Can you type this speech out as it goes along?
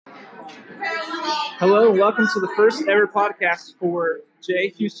Hello, welcome to the first ever podcast for J.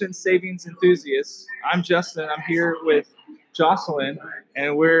 Houston Savings Enthusiasts. I'm Justin. I'm here with Jocelyn,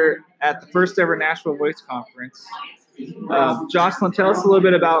 and we're at the first ever Nashville Voice Conference. Jocelyn, tell us a little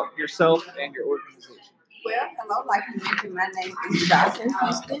bit about yourself and your organization. Well, hello, like you mentioned, my name is Jocelyn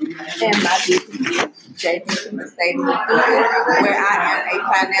Houston, and my business is J. Houston Savings Enthusiasts, where I am a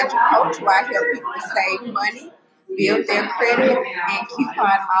financial coach where I help people save money, build their credit, and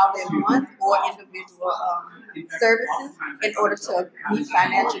coupon all at once or individual services in order to meet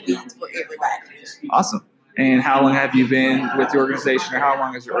financial needs for everybody. Awesome. And how long have you been with the organization, or how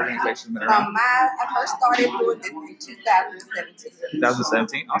long has your organization been around? I first started doing this in 2017.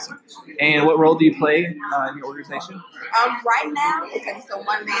 2017, awesome. And what role do you play in your organization? Right now, because it's a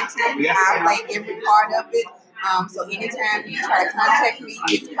one-man team, I play every part of it. So anytime you try to contact me,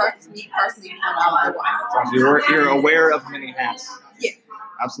 it's me personally doing all of the work. You're aware of many hats. Yes.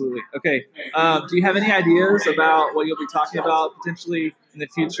 Absolutely. Okay. Do you have any ideas about what you'll be talking about potentially in the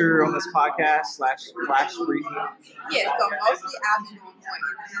future on this podcast / flash briefing? Yes. So mostly I'll be doing more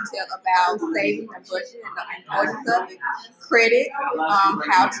in detail about saving and budgeting and the importance of it, credit,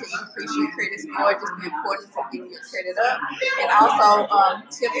 how to increase your credit score, just the importance of getting your credit up, and also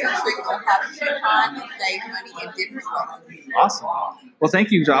tips and tricks on how to coupon and save money in different ways. Awesome. Well,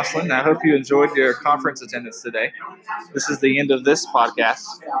 thank you, Jocelyn. I hope you enjoyed your conference attendance today. This is the end of this podcast.